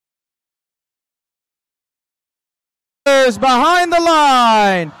Tigers behind the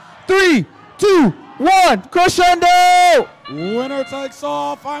line. 3, 2, 1, crescendo! Winner takes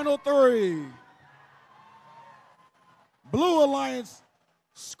all, final three. Blue Alliance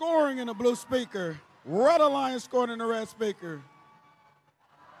scoring in the blue speaker. Red Alliance scoring in the red speaker.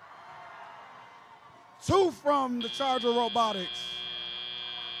 2 from the Charger Robotics.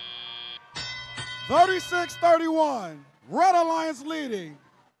 36-31. Red Alliance leading.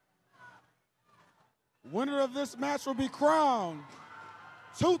 Winner of this match will be crowned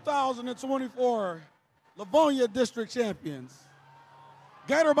 2024 Livonia District Champions.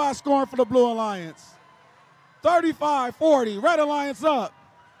 Gatorbot scoring for the Blue Alliance. 35-40. Red Alliance up.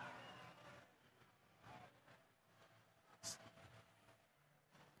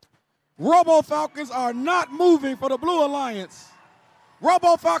 Robo Falcons are not moving for the Blue Alliance.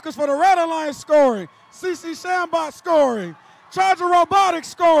 Robo Falcons for the Red Alliance scoring. CC Shambot scoring. Charger Robotics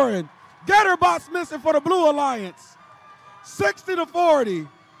scoring. Gatorbot's missing for the Blue Alliance. 60-40.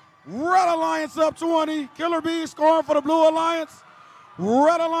 Red Alliance up 20. Killer Bee scoring for the Blue Alliance.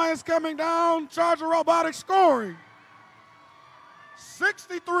 Red Alliance coming down. Charger Robotics scoring.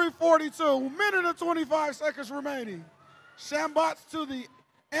 63-42. Minute and 25 seconds remaining. Shambot's to the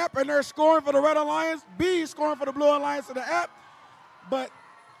amp and they're scoring for the Red Alliance. B scoring for the Blue Alliance and the amp. But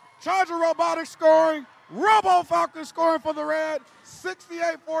Charger Robotics scoring. Robo Falcons scoring for the red.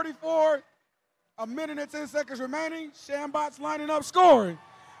 68-44. A minute and 10 seconds remaining. Shambot's lining up scoring.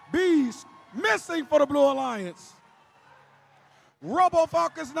 B's missing for the Blue Alliance. Robo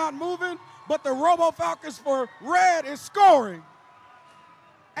Falcons not moving, but the Robo Falcons for red is scoring.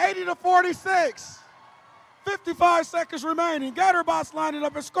 80-46. 55 seconds remaining. Gatorbot's lining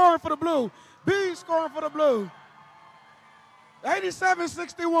up and scoring for the blue. B scoring for the blue.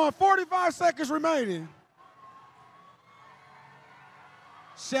 87-61. 45 seconds remaining.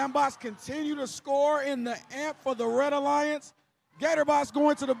 Shambot's continue to score in the amp for the Red Alliance. Gatorbot's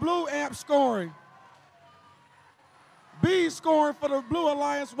going to the blue amp scoring. B scoring for the Blue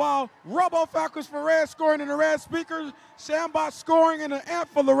Alliance while Robo Falcons for red scoring in the red speakers. Shambot scoring in the amp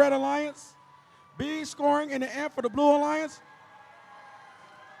for the Red Alliance. B scoring in the amp for the Blue Alliance.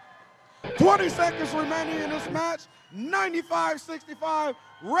 20 seconds remaining in this match. 95-65.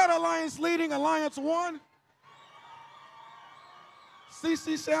 Red Alliance leading, Alliance 1.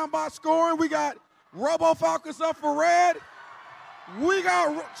 CC Shambot scoring. We got Robo Falcons up for red. We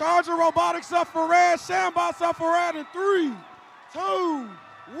got Charger Robotics up for red. Shambot's up for red in 3, 2,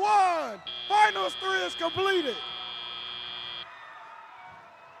 1. Finals 3 is completed.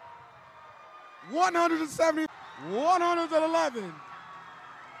 170, 111,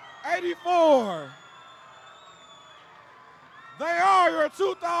 84. They are your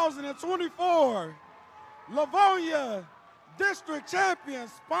 2024 Livonia District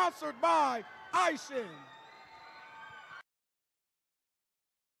Champions, sponsored by Aisin.